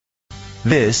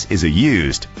This is a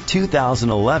used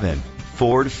 2011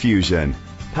 Ford Fusion,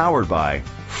 powered by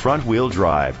front-wheel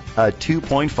drive, a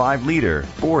 2.5-liter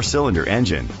four-cylinder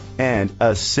engine, and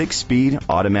a 6-speed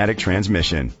automatic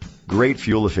transmission. Great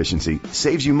fuel efficiency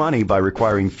saves you money by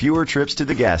requiring fewer trips to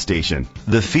the gas station.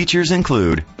 The features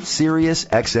include Sirius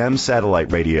XM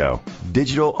satellite radio,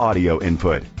 digital audio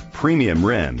input, premium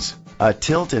rims, a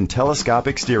tilt and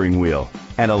telescopic steering wheel,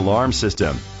 an alarm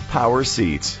system, power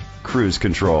seats, cruise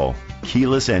control,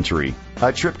 keyless entry,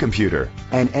 a trip computer,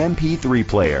 an MP3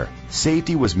 player.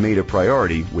 Safety was made a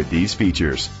priority with these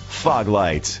features: fog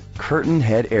lights, curtain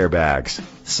head airbags,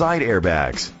 side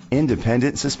airbags,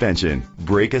 independent suspension,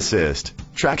 brake assist,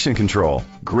 traction control.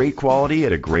 Great quality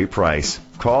at a great price.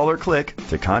 Call or click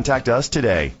to contact us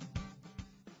today.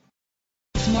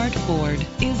 Smart Ford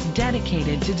is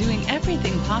dedicated to doing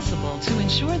everything possible to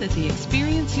ensure that the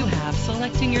experience you have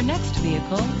selecting your next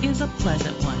vehicle is a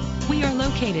pleasant one. We are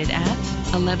located at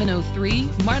 1103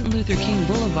 Martin Luther King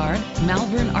Boulevard,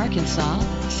 Malvern, Arkansas,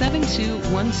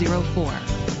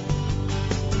 72104.